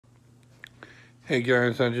Hey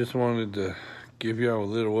guys, I just wanted to give y'all a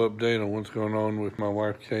little update on what's going on with my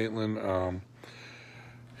wife Katelyn.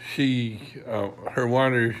 Her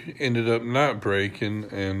water ended up not breaking,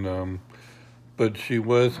 and but she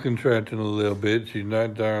was contracting a little bit. She's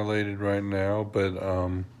not dilated right now, but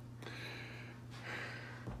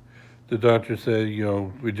the doctor said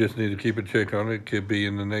we just need to keep a check on it. It could be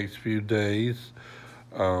in the next few days,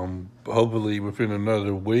 hopefully within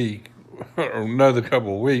another week or another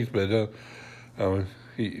couple of weeks, but.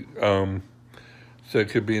 He said it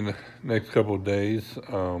could be in the next couple of days.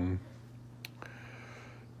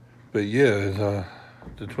 But yeah,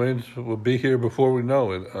 the twins will be here before we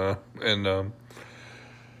know it.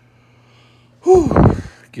 Whew,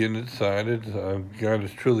 getting excited. God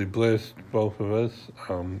has truly blessed both of us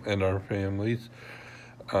and our families.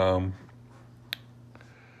 Um,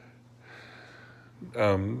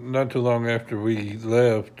 Not too long after we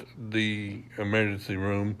left the emergency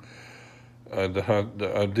room, the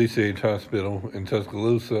DCH hospital in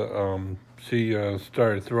Tuscaloosa, she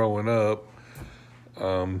started throwing up,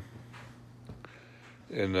 um,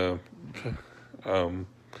 and um,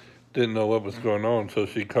 didn't know what was going on. So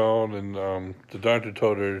she called, and the doctor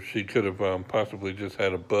told her she could have possibly just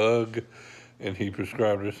had a bug, and he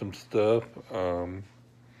prescribed her some stuff.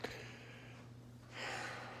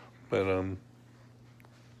 But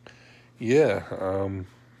yeah.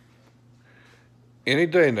 Any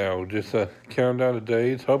day now, just count down the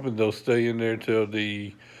days, hoping they'll stay in there till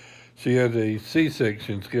she has a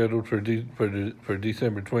C-section scheduled for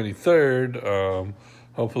December 23rd.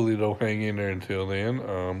 Hopefully they'll hang in there until then.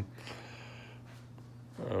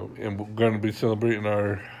 And we're going to be celebrating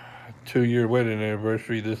our 2-year wedding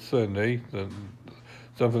anniversary this Sunday.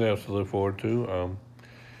 Something else to look forward to.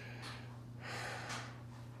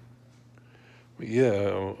 But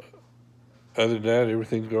yeah, other than that,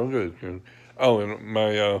 everything's going good. Oh, and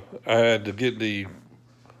I had to get the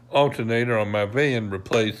alternator on my van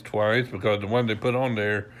replaced twice because the one they put on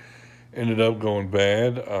there ended up going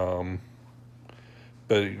bad. But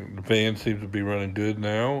the van seems to be running good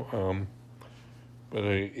now. But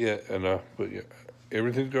yeah,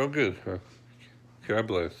 everything's going good. God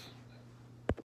bless.